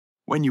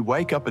When you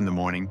wake up in the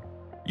morning,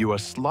 you are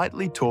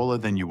slightly taller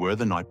than you were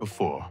the night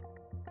before.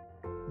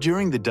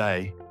 During the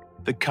day,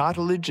 the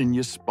cartilage in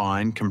your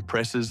spine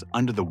compresses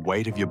under the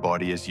weight of your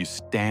body as you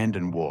stand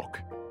and walk.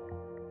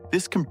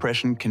 This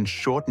compression can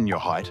shorten your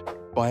height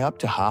by up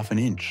to half an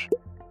inch.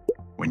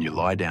 When you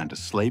lie down to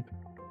sleep,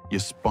 your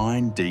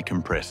spine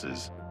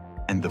decompresses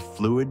and the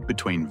fluid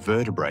between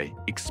vertebrae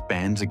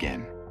expands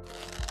again.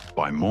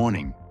 By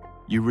morning,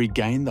 you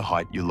regain the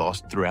height you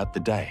lost throughout the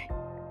day.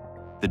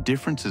 The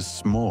difference is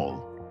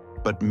small,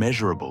 but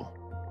measurable.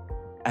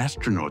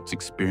 Astronauts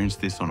experience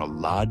this on a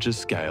larger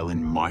scale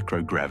in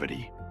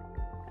microgravity.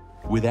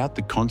 Without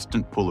the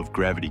constant pull of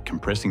gravity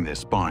compressing their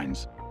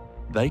spines,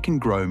 they can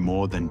grow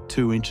more than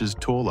 2 inches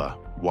taller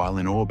while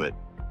in orbit.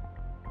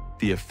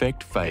 The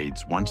effect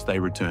fades once they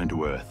return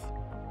to Earth.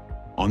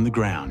 On the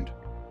ground,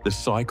 the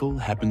cycle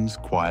happens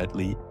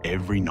quietly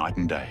every night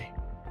and day,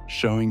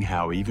 showing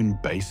how even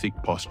basic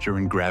posture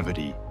and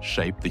gravity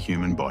shape the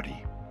human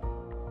body.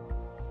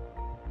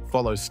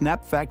 Follow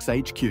SnapFacts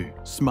HQ,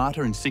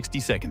 smarter in 60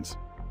 seconds.